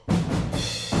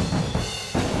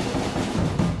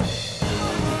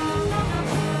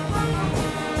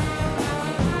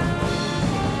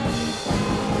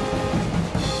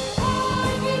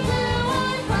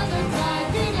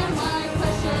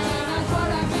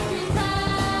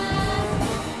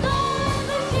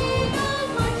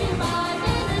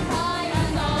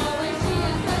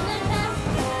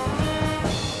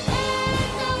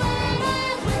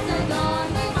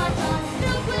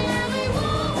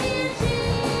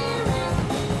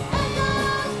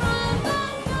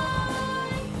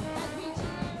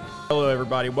Hello,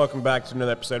 everybody. Welcome back to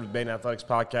another episode of the Baden Athletics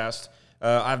Podcast.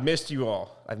 I've missed you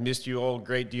all. I've missed you all a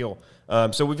great deal.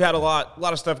 So we've had a lot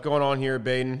of stuff going on here at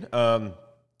Baden, and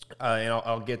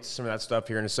I'll get to some of that stuff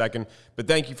here in a second. But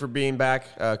thank you for being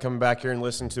back, coming back here and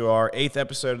listening to our 8th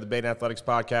episode of the Baden Athletics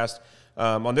Podcast.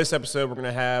 On this episode, we're going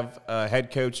to have head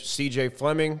coach CJ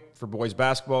Fleming for boys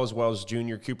basketball, as well as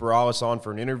junior Cooper Ollis on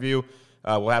for an interview.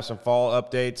 We'll have some fall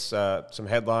updates, some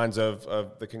headlines of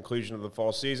the conclusion of the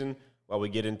fall season while we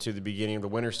get into the beginning of the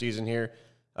winter season here,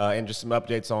 and just some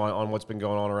updates on what's been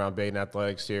going on around Baden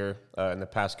Athletics here in the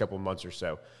past couple of months or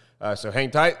so. So hang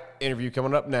tight. Interview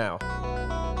coming up now.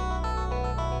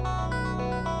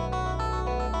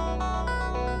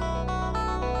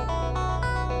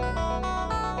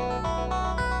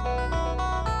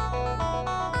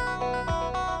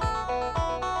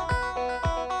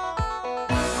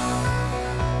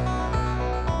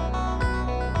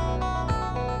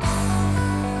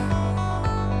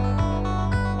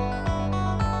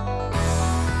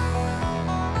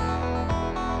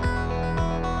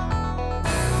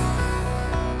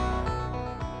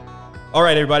 All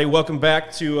right, everybody, welcome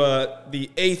back to the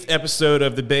 8th episode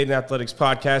of the Baden Athletics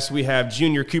Podcast. We have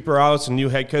junior Cooper Ollis and new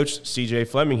head coach CJ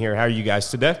Fleming here. How are you guys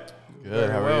today? Good.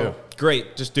 How are you?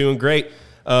 Great. Just doing great.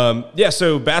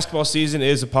 So basketball season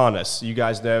is upon us. You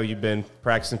guys know you've been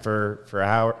practicing for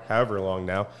however long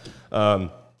now.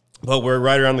 But we're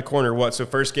right around the corner. So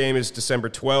first game is December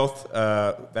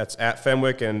 12th. That's at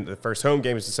Fenwick, and the first home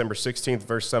game is December 16th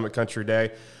versus Summit Country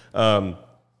Day.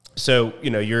 So,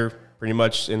 you're pretty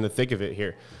much in the thick of it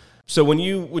here. So when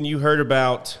you heard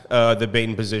about the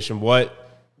Baden position, what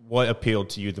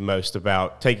appealed to you the most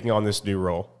about taking on this new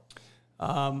role?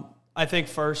 I think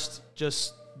first,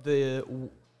 just the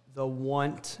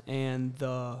want and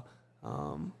the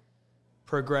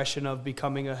progression of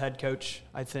becoming a head coach,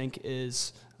 I think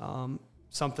is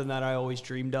something that I always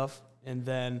dreamed of. And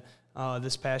then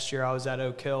this past year I was at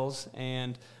Oak Hills,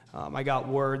 and I got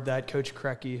word that Coach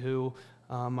Krecky, who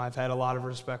I've had a lot of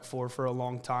respect for a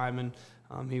long time,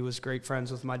 and he was great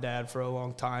friends with my dad for a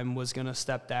long time, was going to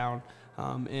step down,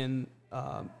 and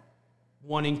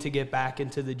wanting to get back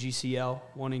into the GCL,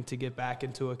 wanting to get back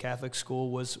into a Catholic school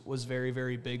was very,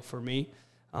 very big for me.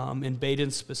 And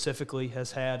Baden specifically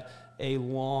has had a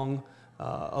long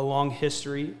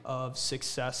history of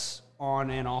success on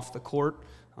and off the court,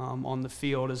 on the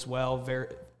field as well,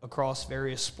 across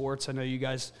various sports. I know you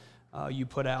guys you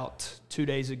put out 2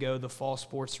 days ago the fall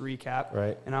sports recap,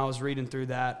 right? And I was reading through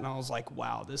that, and I was like,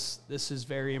 "Wow, this is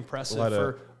very impressive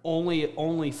for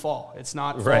only fall. It's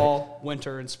not fall,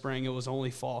 winter, and spring. It was only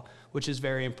fall, which is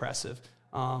very impressive."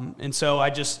 And so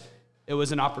it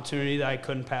was an opportunity that I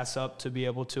couldn't pass up to be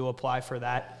able to apply for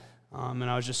that. And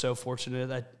I was just so fortunate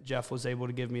that Jeff was able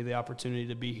to give me the opportunity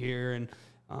to be here, and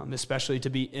especially to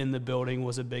be in the building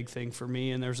was a big thing for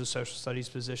me. And there's a social studies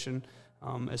position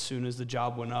as soon as the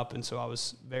job went up, and so I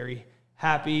was very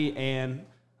happy and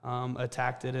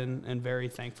attacked it and very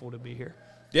thankful to be here.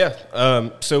 Yeah.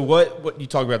 So what you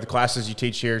talk about the classes you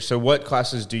teach here. So what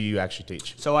classes do you actually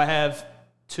teach? So I have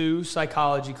 2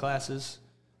 psychology classes,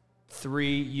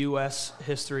 3 U.S.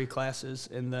 history classes,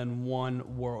 and then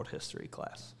 1 world history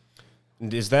class.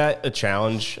 And is that a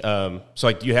challenge? Do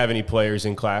you have any players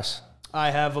in class?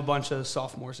 I have a bunch of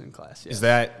sophomores in class, yes. Is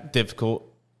that difficult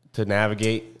to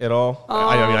navigate at all?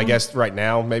 I guess right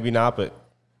now maybe not, but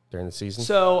during the season?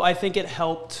 So I think it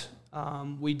helped.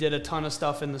 We did a ton of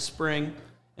stuff in the spring,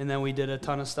 and then we did a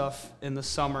ton of stuff in the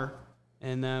summer,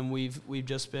 and then we've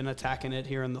just been attacking it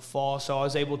here in the fall. So I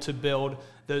was able to build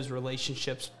those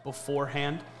relationships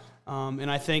beforehand. And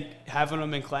I think having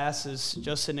them in class is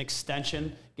just an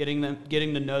extension, getting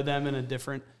to know them in a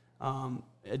different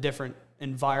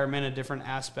environment, a different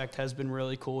aspect has been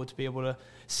really cool to be able to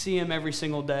see them every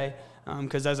single day.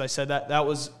 Because as I said, that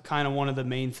was kind of one of the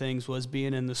main things, was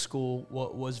being in the school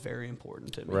what was very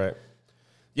important to me. Right.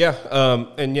 Yeah.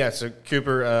 So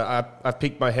Cooper, I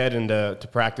peeked my head into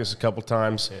practice a couple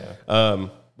times. Yeah. How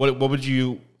would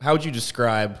you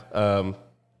describe an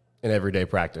everyday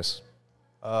practice?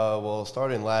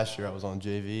 Starting last year, I was on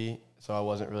JV, so I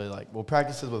wasn't really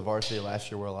practices with varsity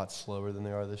last year were a lot slower than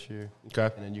they are this year. Okay.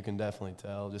 And then you can definitely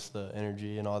tell just the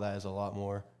energy and all that is a lot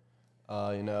more.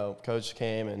 Coach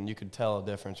came and you could tell a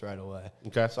difference right away.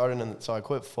 Okay. So I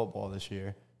quit football this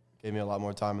year. Gave me a lot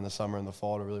more time in the summer and the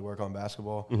fall to really work on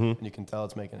basketball. Mm-hmm. And you can tell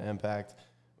it's making an impact.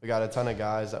 We got a ton of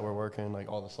guys that were working, like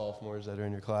all the sophomores that are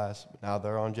in your class. Now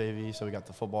they're on JV, so we got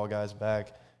the football guys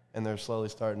back. And they're slowly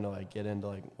starting to get into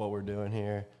what we're doing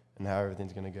here and how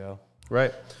everything's going to go.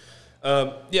 Right.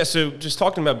 So just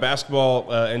talking about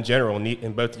basketball in general,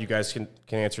 and both of you guys can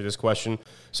answer this question.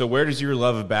 So where does your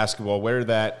love of basketball, where did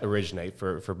that originate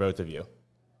for both of you?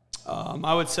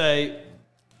 I would say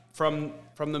from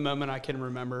the moment I can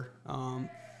remember,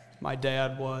 my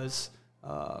dad was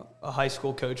a high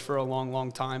school coach for a long,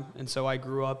 long time, and so I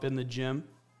grew up in the gym,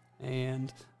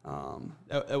 and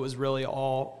that was really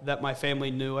all that my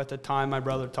family knew at the time. My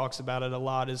brother talks about it a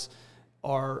lot, is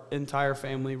our entire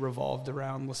family revolved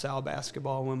around LaSalle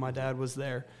basketball when my dad was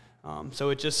there. So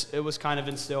it was kind of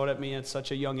instilled at me at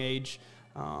such a young age.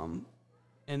 And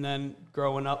then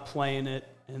growing up playing it,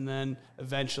 and then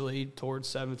eventually towards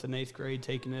 7th and 8th grade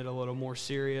taking it a little more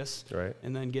serious. Right.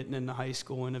 And then getting into high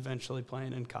school and eventually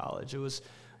playing in college.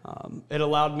 It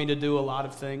allowed me to do a lot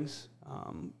of things.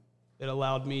 It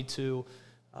allowed me to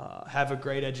have a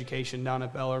great education down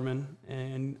at Bellarmine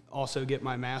and also get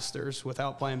my master's.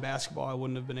 Without playing basketball, I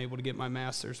wouldn't have been able to get my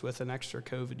master's with an extra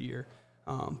COVID year.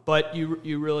 But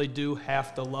you really do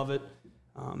have to love it.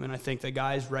 And I think the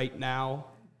guys right now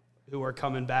who are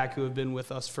coming back, who have been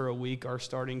with us for a week, are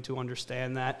starting to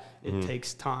understand that it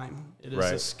takes time. It is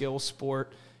a skill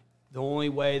sport. The only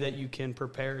way that you can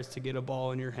prepare is to get a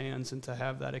ball in your hands and to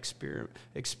have that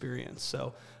experience.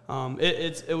 So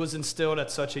it was instilled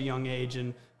at such a young age,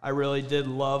 and I really did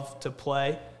love to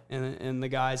play. And the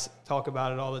guys talk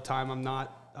about it all the time.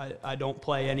 I don't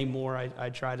play anymore. I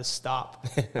try to stop,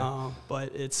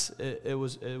 but it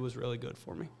was really good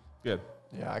for me. Good.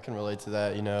 Yeah, I can relate to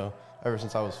that. Ever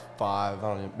since I was 5, I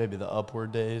don't know, maybe the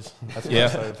upward days. That's when I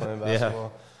started playing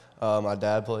basketball. My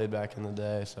dad played back in the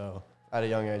day, so at a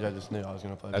young age, I just knew I was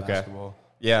going to play basketball.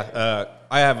 Yeah,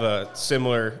 I have a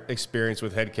similar experience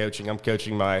with head coaching. I'm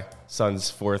coaching my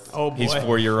son's fourth. Oh, boy. He's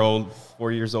 4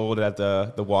 years old at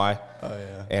the Y. Oh,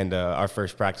 yeah. And our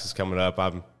first practice is coming up.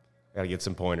 I got to get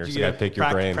some pointers. I got to pick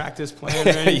your brain. Practice plan,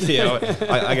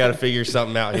 right? I got to figure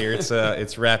something out here.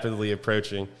 It's rapidly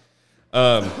approaching.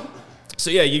 So,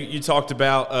 yeah, you talked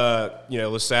about,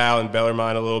 LaSalle and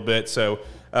Bellarmine a little bit. So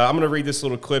I'm going to read this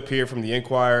little clip here from the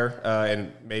Inquirer,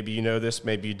 and maybe you know this,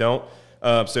 maybe you don't.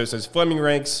 So it says, Fleming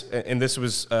ranks, and this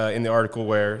was in the article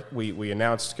where we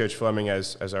announced Coach Fleming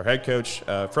as our head coach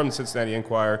from the Cincinnati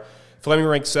Inquirer. Fleming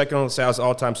ranks second on LaSalle's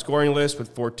all-time scoring list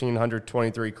with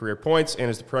 1,423 career points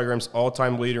and is the program's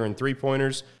all-time leader in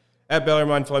three-pointers. At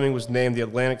Bellarmine, Fleming was named the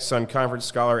Atlantic Sun Conference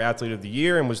Scholar Athlete of the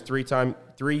Year and was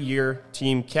three-year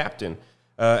team captain.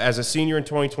 As a senior in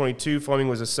 2022, Fleming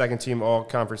was a second-team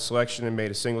all-conference selection and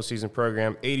made a single-season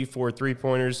program 84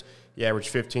 three-pointers. He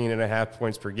averaged 15.5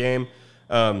 points per game.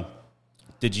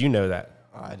 Did you know that?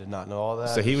 I did not know all that.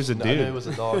 So he was a dude. I knew he was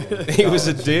a dog. He was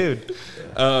a dude.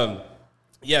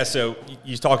 So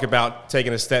you talk about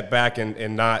taking a step back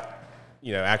and not,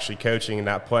 actually coaching and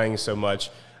not playing so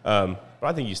much. But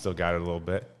I think you still got it a little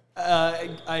bit.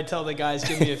 I tell the guys,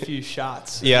 give me a few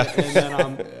shots. Yeah.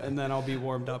 and then I'll be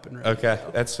warmed up and ready. Okay,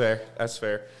 that's fair. That's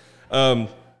fair.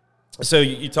 So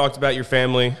you talked about your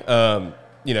family. I'm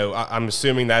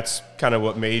assuming that's kind of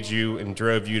what made you and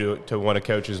drove you to want to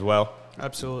coach as well.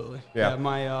 Absolutely. Yeah.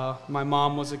 My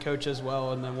mom was a coach as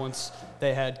well, and then once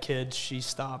they had kids, she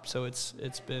stopped. So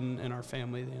it's been in our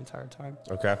family the entire time.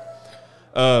 Okay.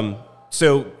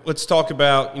 So let's talk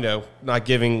about, not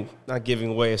giving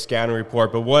away a scouting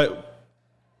report, but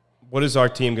what is our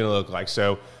team going to look like?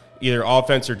 So either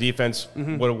offense or defense,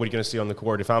 what are we going to see on the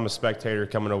court? If I'm a spectator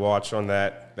coming to watch on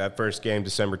that first game,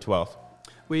 December 12th.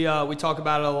 We talk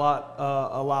about it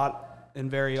a lot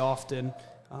and very often,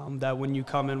 that when you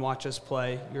come and watch us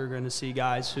play, you're going to see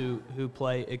guys who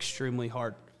play extremely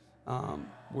hard.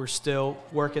 We're still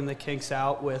working the kinks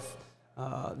out with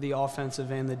the offensive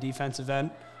and the defensive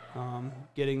end.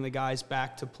 Getting the guys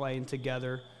back to playing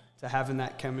together, to having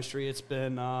that chemistry. It's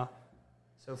been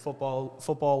so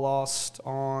football lost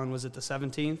on, was it the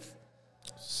 17th?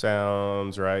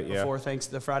 Sounds right. Yeah.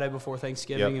 The Friday before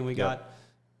Thanksgiving, and we got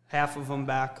half of them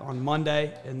back on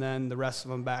Monday, and then the rest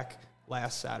of them back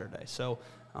last Saturday. So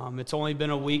it's only been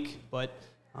a week, but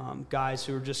guys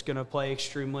who are just going to play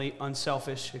extremely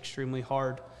unselfish, extremely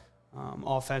hard,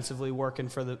 offensively working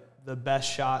for the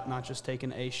best shot, not just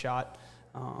taking a shot.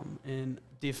 And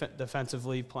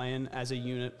defensively playing as a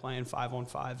unit, playing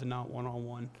 5-on-5 and not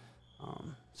 1-on-1.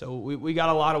 So we got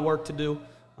a lot of work to do.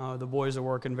 The boys are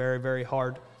working very, very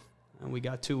hard, and we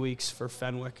got 2 weeks for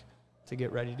Fenwick to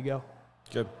get ready to go.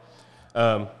 Good.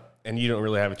 And you don't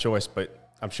really have a choice, but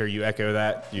I'm sure you echo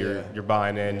that. You're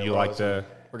buying in. Yeah, you like to.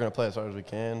 We're going to play as hard as we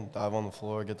can, dive on the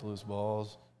floor, get the loose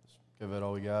balls, just give it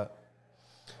all we got.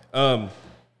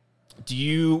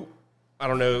 I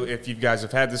don't know if you guys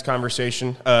have had this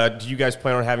conversation. Do you guys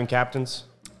plan on having captains?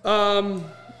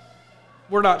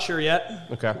 We're not sure yet.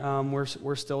 Okay.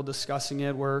 We're still discussing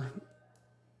it.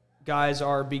 Guys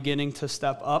are beginning to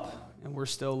step up, and we're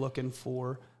still looking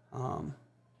for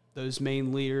those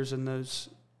main leaders and those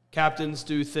captains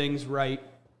do things right,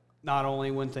 not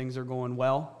only when things are going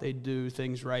well, they do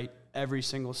things right every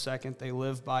single second. They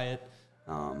live by it.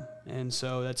 And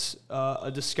so that's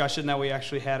a discussion that we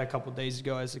actually had a couple days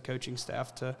ago as a coaching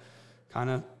staff to kind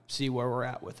of see where we're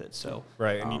at with it. So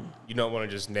right, and you don't want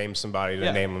to just name somebody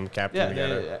to name them captain. Yeah,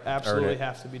 they absolutely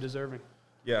have to be deserving.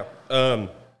 Yeah.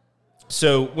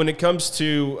 So when it comes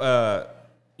to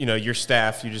your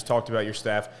staff, you just talked about your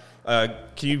staff. Can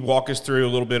you walk us through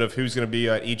a little bit of who's going to be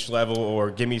at each level,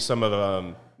 or give me some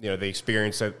of the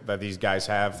experience that these guys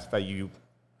have that you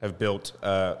have built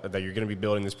that you're going to be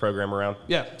building this program around?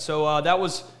 Yeah. So that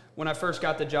was when I first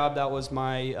got the job. That was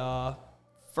my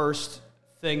first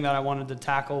thing that I wanted to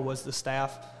tackle was the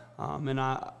staff, and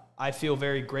I feel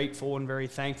very grateful and very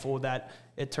thankful that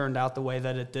it turned out the way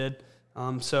that it did.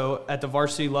 So at the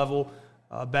varsity level,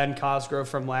 Ben Cosgrove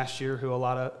from last year, who a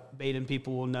lot of Baden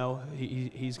people will know,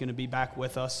 he's going to be back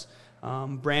with us.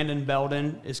 Brandon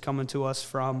Belden is coming to us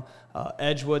from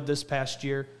Edgewood this past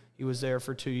year. He was there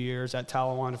for 2 years, at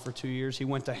Talawanda for 2 years. He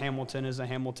went to Hamilton as a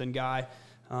Hamilton guy,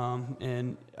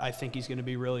 and I think he's going to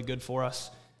be really good for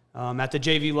us. At the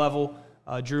JV level,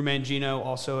 Drew Mangino,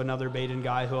 also another Baden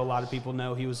guy who a lot of people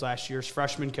know. He was last year's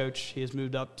freshman coach. He has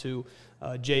moved up to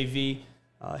JV.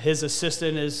 His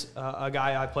assistant is a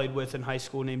guy I played with in high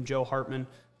school named Joe Hartman,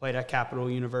 played at Capital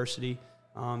University.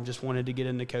 Just wanted to get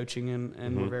into coaching,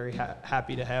 and we're very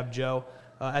happy to have Joe.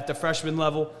 At the freshman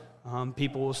level,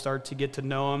 people will start to get to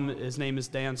know him. His name is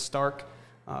Dan Stark.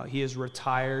 He is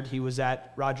retired. He was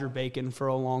at Roger Bacon for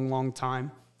a long, long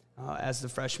time as the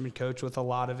freshman coach with a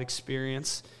lot of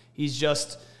experience. He's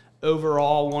just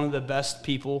overall one of the best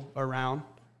people around.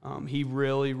 He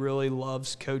really, really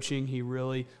loves coaching. He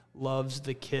really loves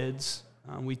the kids.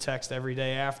 We text every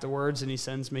day afterwards, and he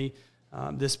sends me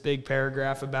this big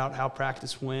paragraph about how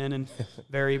practice went, and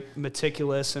very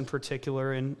meticulous and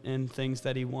particular in things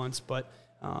that he wants. But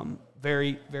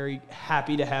very, very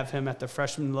happy to have him at the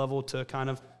freshman level to kind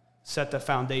of set the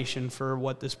foundation for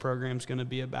what this program is going to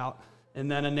be about. And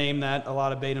then a name that a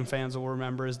lot of Baden fans will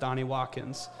remember is Donnie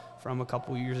Watkins from a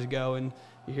couple years ago. And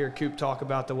you hear Coop talk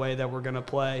about the way that we're going to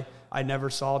play. I never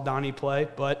saw Donnie play,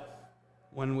 but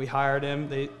when we hired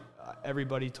him,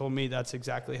 everybody told me that's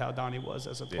exactly how Donnie was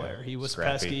as a player. Yeah, he was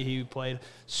scrappy. pesky. He played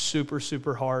super,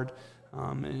 super hard,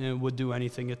 and would do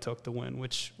anything it took to win,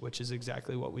 which is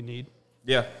exactly what we need.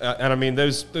 Yeah, and I mean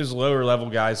those lower level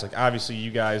guys, like obviously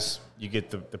you guys, you get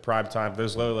the prime time.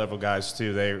 Those lower level guys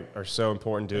too, they are so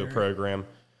important to a program.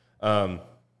 And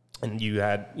you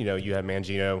had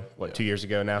Mangino 2 years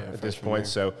ago now at this point,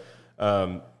 so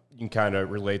you can kind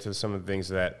of relate to some of the things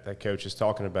that coach is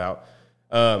talking about.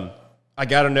 I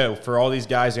got to know, for all these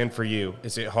guys and for you,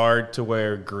 is it hard to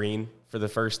wear green for the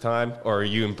first time, or are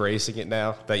you embracing it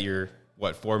now that you're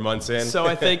 4 months in? So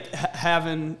I think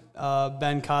having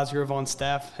Ben Cosgrove on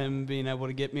staff, him being able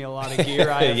to get me a lot of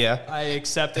gear, I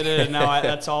accepted it, and now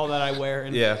that's all that I wear.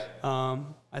 And,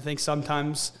 I think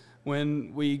sometimes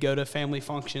when we go to family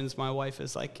functions, my wife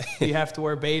is like, "You have to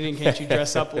wear Baden. Can't you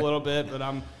dress up a little bit?" But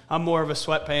I'm more of a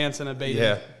sweatpants and a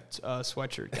Baden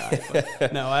sweatshirt guy.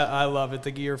 But no, I love it. The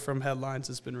gear from Headlines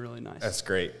has been really nice. That's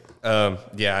great.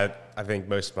 I think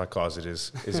most of my closet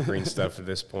is green stuff at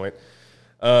this point.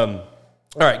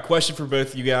 All right, question for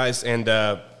both of you guys, and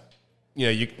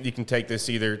you can take this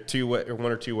either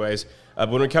one or two ways. But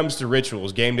when it comes to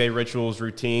rituals, game day rituals,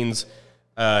 routines,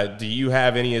 do you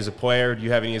have any as a player? Do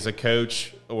you have any as a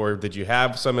coach, or did you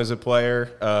have some as a player?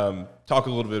 Talk a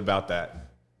little bit about that.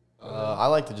 I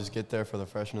like to just get there for the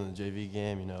freshman and the JV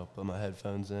game. Put my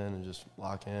headphones in and just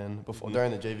lock in.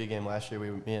 During the JV game last year,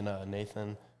 me and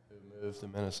Nathan, who moved to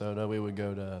Minnesota, we would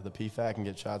go to the PFAC and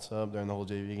get shots up during the whole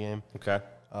JV game. Okay.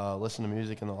 Listen to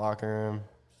music in the locker room.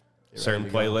 Certain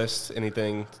playlists,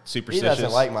 anything superstitious? He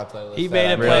doesn't like my playlist. He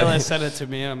made a playlist, sent it to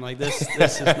me, and I'm like, this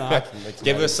is not.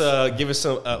 Give us a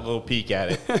little peek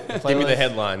at it. Give me the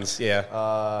headlines.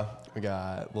 Yeah. We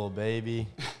got Lil Baby,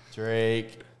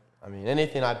 Drake. I mean,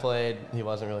 anything I played, he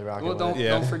wasn't really rocking with.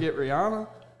 Don't forget Rihanna.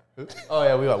 Oh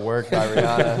yeah, we got Work by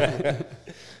Rihanna.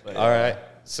 All right.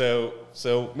 So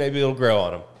maybe it'll grow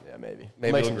on him. Yeah, maybe.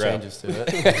 Maybe Make it'll some grow. changes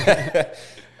to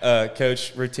it.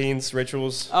 Coach, routines,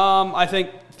 rituals? I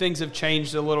think things have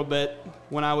changed a little bit.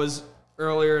 When I was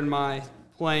earlier in my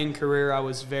playing career, I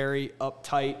was very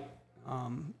uptight,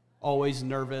 always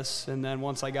nervous. And then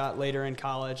once I got later in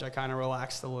college, I kind of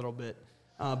relaxed a little bit.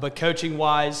 But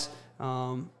coaching-wise,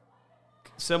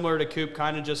 similar to Coop,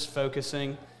 kind of just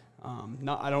focusing.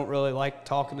 I don't really like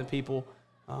talking to people.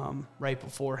 right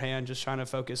beforehand, just trying to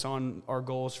focus on our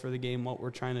goals for the game, what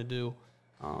we're trying to do,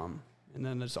 and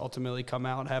then just ultimately come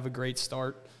out, have a great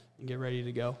start, and get ready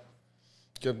to go.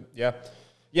 Good, yeah.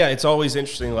 Yeah, it's always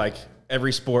interesting, like,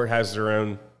 every sport has their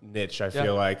own niche, I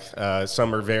feel like.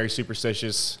 Some are very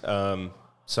superstitious,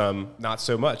 some not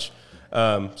so much.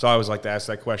 So I always like to ask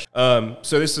that question.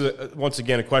 So this is, once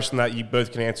again, a question that you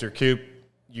both can answer. Coop,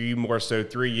 you more so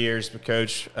 3 years, but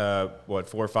Coach, 4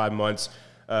 or 5 months.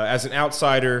 As an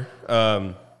outsider,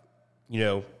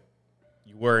 you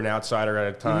were an outsider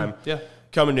at a time.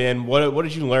 Coming in, what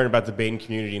did you learn about the Baden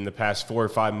community in the past 4 or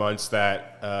 5 months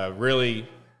that really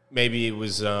maybe it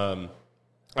was, I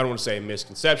don't want to say a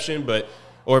misconception, but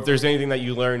or if there's anything that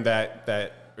you learned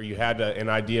that or you had an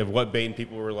idea of what Baden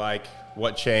people were like,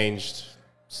 what changed,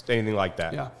 anything like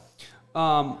that? Yeah.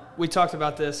 We talked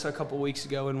about this a couple weeks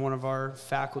ago in one of our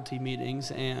faculty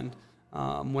meetings, and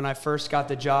when I first got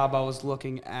the job, I was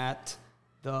looking at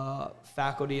the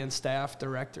faculty and staff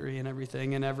directory and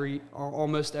everything, and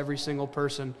almost every single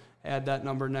person had that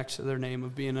number next to their name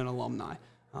of being an alumni,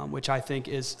 which I think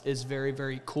is very,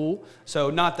 very cool. So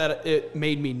not that it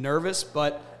made me nervous,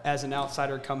 but as an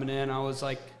outsider coming in, I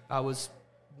was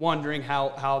wondering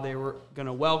how they were going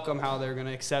to welcome, how they were going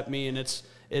to accept me, and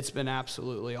it's been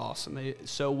absolutely awesome. They're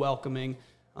so welcoming,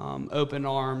 open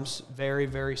arms, very,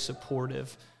 very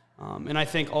supportive. And I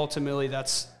think ultimately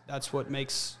that's what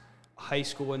makes high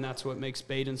school and that's what makes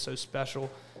Baden so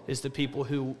special, is the people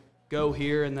who go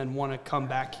here and then want to come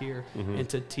back here and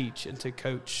to teach and to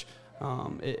coach.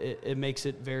 It makes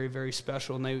it very, very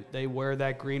special, and they wear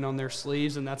that green on their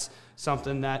sleeves, and that's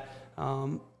something that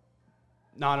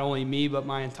not only me but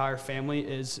my entire family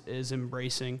is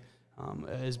embracing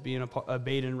as being a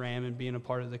Baden Ram and being a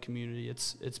part of the community.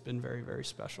 It's been very, very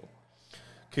special.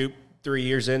 Coop, 3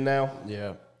 years in now.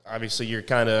 Yeah. Obviously, you're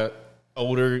kind of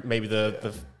older. Maybe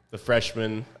the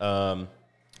freshman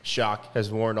shock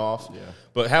has worn off. Yeah.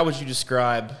 But how would you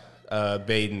describe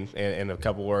Baden in a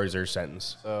couple words or a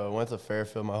sentence? So I went to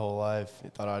Fairfield my whole life. I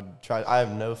thought I'd try. I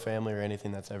have no family or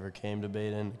anything that's ever came to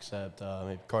Baden except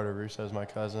maybe Carter Russo's my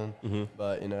cousin.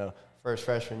 But, first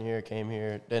freshman year, came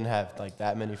here, didn't have,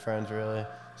 that many friends really.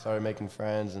 Started making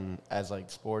friends, and as,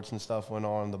 sports and stuff went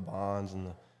on, the bonds and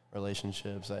the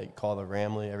relationships, call the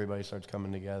Ramley, everybody starts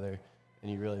coming together,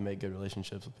 and you really make good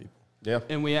relationships with people. Yeah.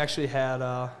 And we actually had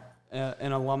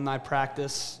an alumni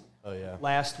practice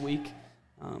last week,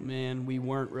 and we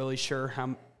weren't really sure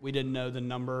we didn't know the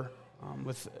number.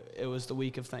 It was the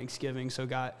week of Thanksgiving, so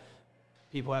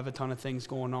people have a ton of things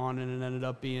going on, and it ended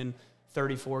up being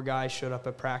 34 guys showed up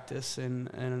at practice, and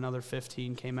another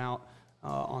 15 came out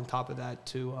on top of that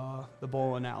to the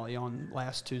bowling alley on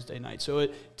last Tuesday night. So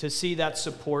to see that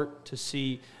support, to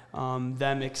see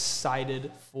them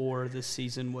excited for this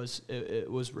season was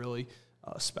really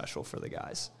special for the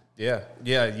guys. Yeah,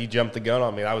 you jumped the gun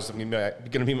on me. That was going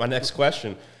to be my next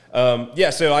question.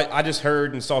 So I just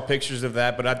heard and saw pictures of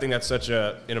that, but I think that's such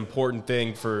an important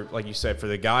thing for, like you said, for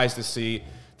the guys to see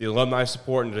the alumni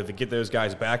support and to get those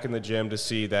guys back in the gym to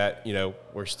see that,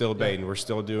 we're still Baden, we're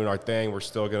still doing our thing, we're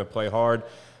still going to play hard,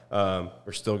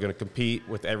 we're still going to compete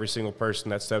with every single person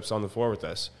that steps on the floor with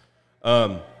us.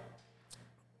 Kind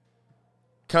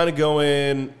of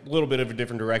going a little bit of a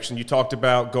different direction. You talked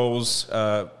about goals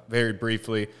very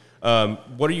briefly.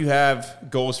 What do you have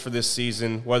goals for this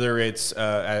season, whether it's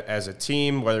as a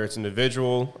team, whether it's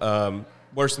individual?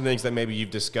 What are some things that maybe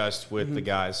you've discussed with the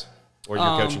guys or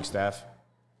your coaching staff?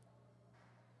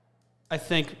 I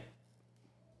think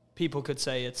people could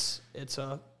say it's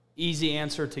a easy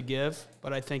answer to give,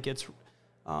 but I think it's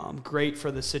great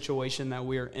for the situation that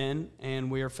we are in,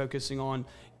 and we are focusing on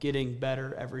getting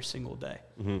better every single day.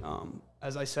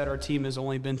 As I said, our team has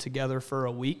only been together for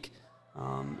a week,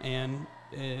 and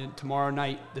tomorrow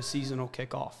night the season will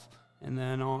kick off, and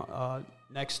then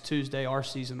next Tuesday our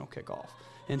season will kick off.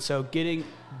 And so getting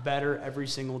better every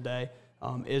single day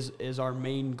is our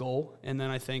main goal. And then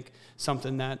I think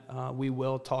something that we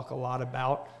will talk a lot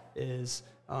about is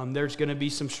there's going to be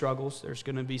some struggles, there's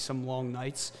going to be some long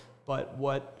nights, but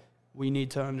what we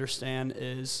need to understand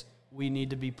is we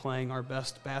need to be playing our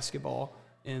best basketball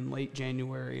in late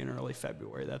January and early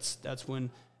February. That's when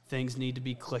things need to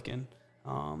be clicking,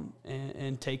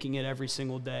 and taking it every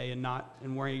single day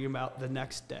and worrying about the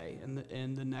next day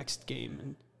and the next game,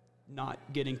 and not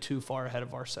getting too far ahead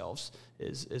of ourselves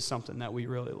is something that we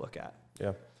really look at.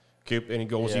 Yeah. Coop, any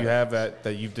goals you have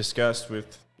that you've discussed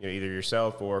with either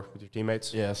yourself or with your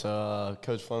teammates? Yeah, so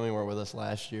Coach Fleming were with us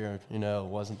last year. It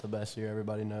wasn't the best year,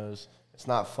 everybody knows. It's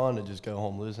not fun to just go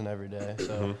home losing every day.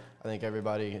 So I think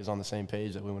everybody is on the same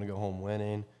page that we want to go home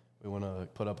winning. We want to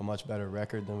put up a much better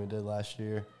record than we did last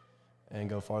year and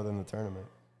go farther in the tournament.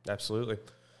 Absolutely.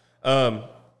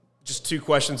 Just 2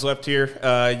 questions left here.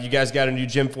 You guys got a new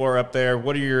gym floor up there.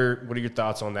 What are your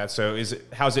thoughts on that? So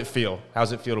how's it feel?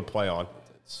 How's it feel to play on?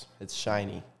 It's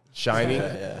shiny. Shiny?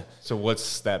 Yeah. So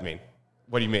what's that mean?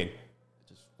 What do you mean?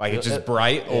 It's just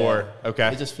bright or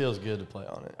okay? It just feels good to play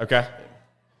on it. Okay.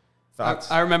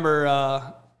 Thoughts? I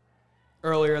remember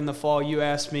earlier in the fall you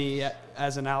asked me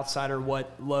as an outsider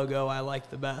what logo I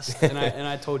liked the best, and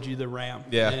I told you the Ram.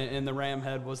 Yeah. And the Ram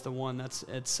head was the one that's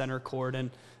at center court, and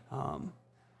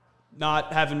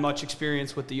not having much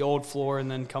experience with the old floor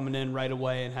and then coming in right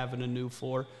away and having a new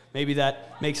floor, maybe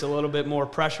that makes a little bit more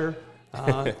pressure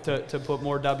to put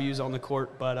more W's on the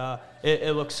court, but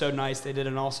it looks so nice. They did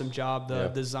an awesome job. The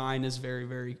design is very,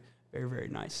 very, very, very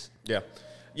nice.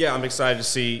 Yeah, I'm excited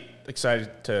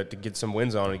to get some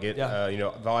wins on it.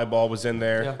 Volleyball was in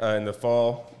there in the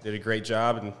fall, did a great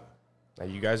job, and now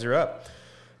you guys are up.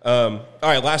 All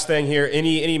right, last thing here.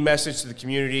 Any message to the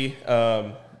community,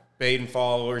 Baden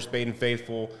followers, Baden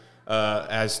faithful,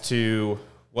 as to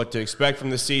what to expect from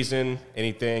the season?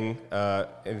 Anything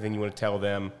you want to tell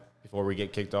them before we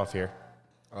get kicked off here?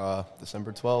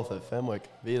 December 12th at Fenwick.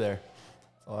 Be there.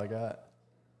 That's all I got.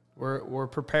 We're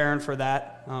preparing for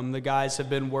that. The guys have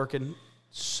been working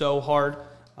so hard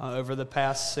over the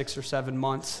past 6 or 7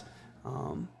 months,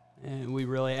 and we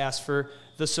really ask for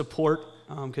the support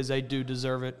because they do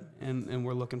deserve it, and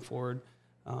we're looking forward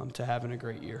to having a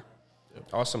great year.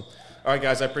 Awesome. All right,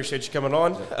 guys, I appreciate you coming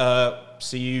on.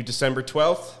 See you December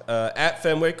 12th at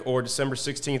Fenwick or December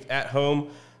 16th at home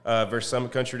versus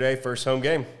Summit Country Day, first home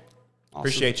game. Awesome.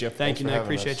 Appreciate you. Thank you, Nick.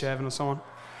 Appreciate you having us on.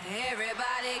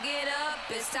 Everybody get up,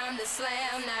 it's time to slam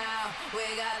now. We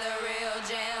got the real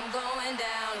jam going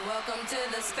down. Welcome to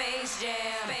the Space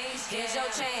Jam. Here's your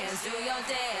chance, do your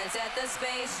dance at the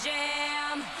Space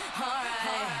Jam. All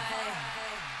right.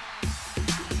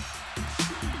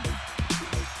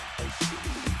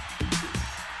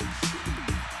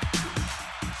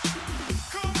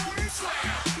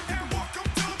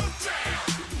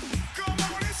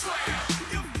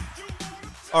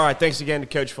 All right, thanks again to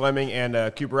Coach Fleming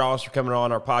and Cooper Ollis for coming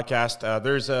on our podcast.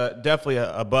 There's definitely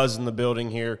a buzz in the building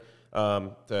here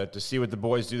to see what the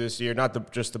boys do this year.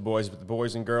 Not just the boys, but the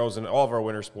boys and girls and all of our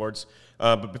winter sports.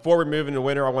 But before we move into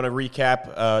winter, I want to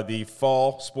recap the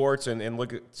fall sports and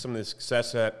look at some of the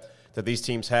success that these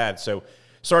teams had. So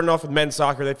starting off with men's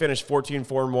soccer, they finished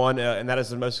 14-4-1, and that is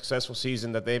the most successful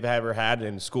season that they've ever had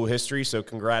in school history. So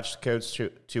congrats to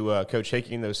Coach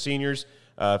Hickey and those seniors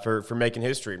for making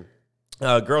history.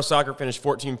 Girls soccer finished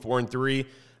 14-4-3,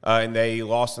 and they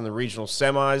lost in the regional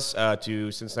semis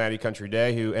to Cincinnati Country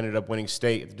Day, who ended up winning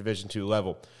state at the Division II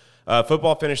level.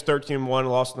 Football finished 13-1,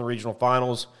 lost in the regional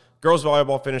finals. Girls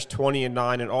volleyball finished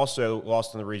 20-9, and also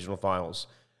lost in the regional finals.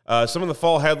 Some of the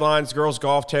fall headlines: girls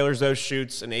golf, Taylor Zoe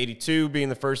shoots an 82, being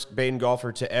the first Baden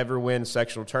golfer to ever win a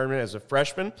sectional tournament as a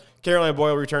freshman. Caroline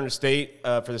Boyle returned to state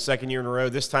for the second year in a row,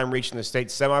 this time reaching the state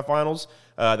semifinals.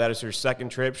 That is her second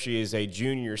trip. She is a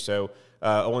junior, so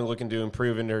only looking to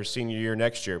improve into her senior year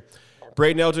next year.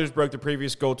 Braden Eldridge broke the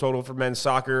previous goal total for men's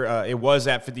soccer. It was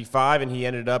at 55, and he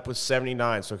ended up with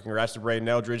 79. So congrats to Braden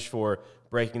Eldridge for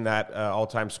breaking that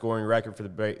all-time scoring record for the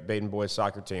Baden boys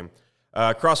soccer team.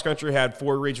 Cross country had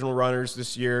 4 regional runners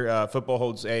this year. Football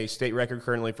holds a state record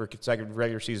currently for consecutive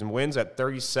regular season wins at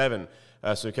 37.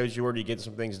 So Coach, you already get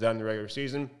some things done in the regular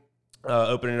season.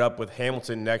 Opening it up with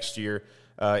Hamilton next year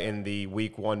in the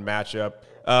Week 1 matchup.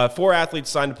 4 athletes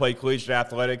signed to play collegiate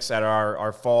athletics at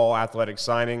our fall athletic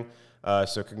signing.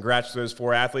 So congrats to those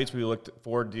 4 athletes. We look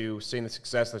forward to seeing the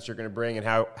success that you're going to bring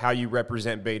and how you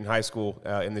represent Baden High School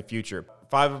in the future.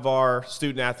 5 of our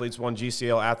student athletes won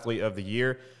GCL Athlete of the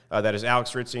Year. That is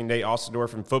Alex Ritzy and Nate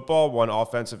Ostendorf in football, won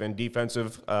offensive and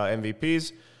defensive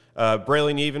MVPs.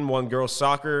 Braylon Even won girls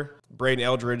soccer. Braden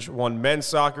Eldridge won men's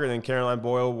soccer. And then Caroline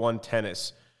Boyle won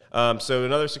tennis. So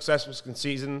another successful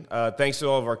season. Thanks to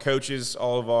all of our coaches,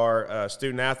 all of our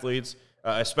student athletes,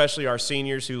 especially our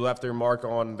seniors who left their mark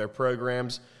on their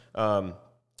programs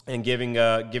and giving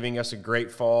us a great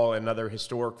fall, another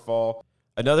historic fall.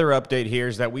 Another update here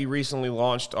is that we recently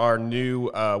launched our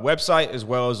new website as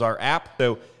well as our app.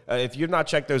 So if you've not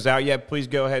checked those out yet, please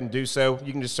go ahead and do so.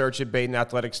 You can just search at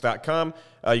BadenAthletics.com.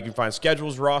 You can find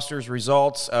schedules, rosters,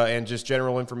 results, and just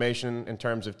general information in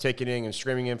terms of ticketing and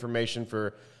streaming information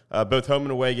for both home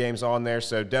and away games on there.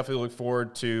 So definitely look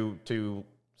forward to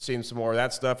seeing some more of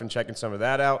that stuff and checking some of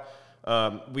that out.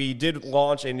 We did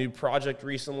launch a new project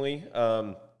recently.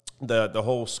 The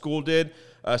whole school did.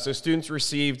 So students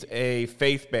received a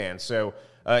faith band. So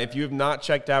if you have not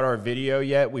checked out our video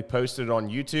yet, we posted it on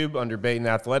YouTube under Baden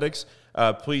Athletics.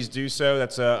 Please do so.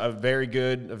 That's a very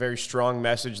good, a very strong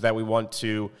message that we want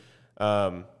to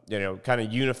kind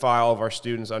of unify all of our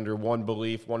students under one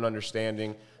belief, one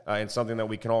understanding, and something that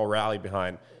we can all rally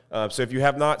behind. So if you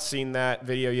have not seen that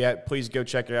video yet, please go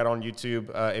check it out on YouTube.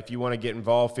 If you want to get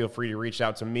involved, feel free to reach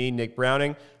out to me, Nick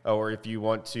Browning, or if you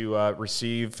want to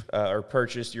receive or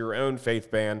purchase your own faith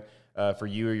band for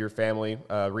you or your family,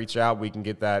 reach out. We can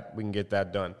get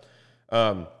that done.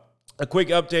 A quick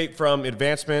update from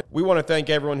Advancement. We want to thank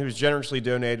everyone who's generously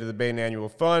donated to the Baden Annual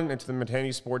Fund and to the Manhattan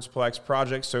Sportsplex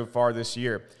project so far this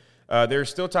year. There's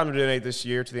still time to donate this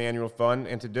year to the annual fund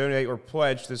and to donate or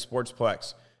pledge to the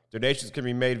Sportsplex. Donations can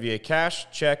be made via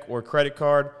cash, check, or credit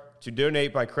card. To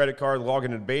donate by credit card, log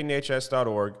into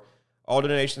badenhs.org. All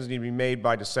donations need to be made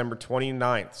by December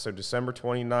 29th. So December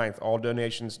 29th, all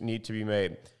donations need to be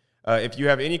made. If you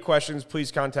have any questions,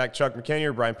 please contact Chuck McKinney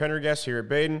or Brian Pendergast here at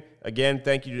Baden. Again,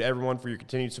 thank you to everyone for your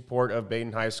continued support of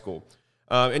Baden High School.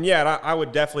 I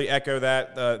would definitely echo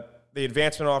that. The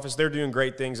Advancement Office, they're doing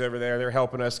great things over there. They're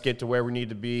helping us get to where we need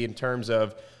to be in terms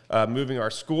of moving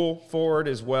our school forward,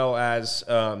 as well as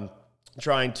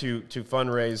trying to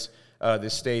fundraise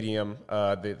this stadium,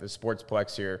 the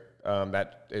Sportsplex here,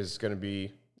 that is going to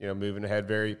be moving ahead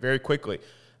very, very quickly.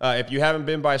 If you haven't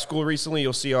been by school recently,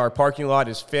 you'll see our parking lot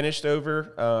is finished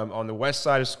over on the west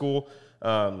side of school.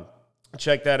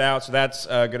 Check that out. So that's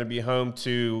going to be home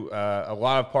to a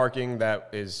lot of parking that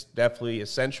is definitely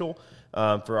essential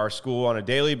for our school on a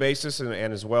daily basis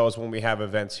and as well as when we have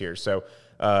events here. So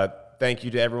thank you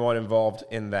to everyone involved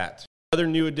in that. Another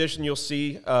new addition you'll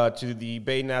see to the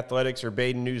Baden Athletics or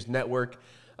Baden News Network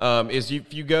is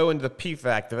if you go into the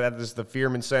PFAC, that is the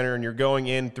Fearman Center, and you're going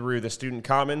in through the Student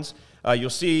Commons, you'll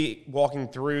see walking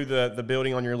through the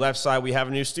building on your left side, we have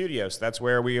a new studio. So that's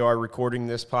where we are recording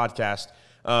this podcast.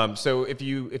 So if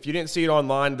you didn't see it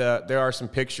online, there are some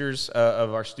pictures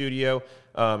of our studio,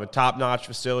 a top-notch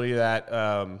facility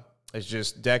that is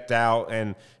just decked out,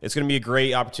 and it's going to be a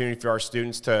great opportunity for our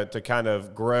students to kind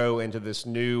of grow into this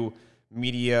new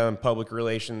media and public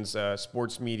relations,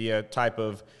 sports media type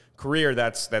of career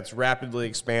that's rapidly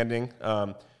expanding.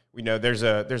 We know there's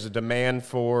a demand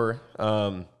for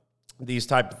these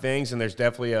type of things, and there's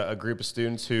definitely a group of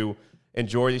students who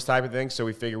enjoy these type of things, so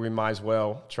we figure we might as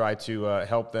well try to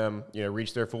help them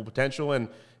reach their full potential, and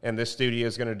this studio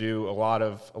is going to do a lot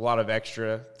of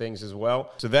extra things as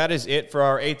well. So that is it for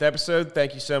our 8th episode.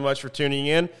 Thank you so much for tuning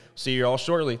in. See you all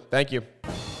shortly. Thank you.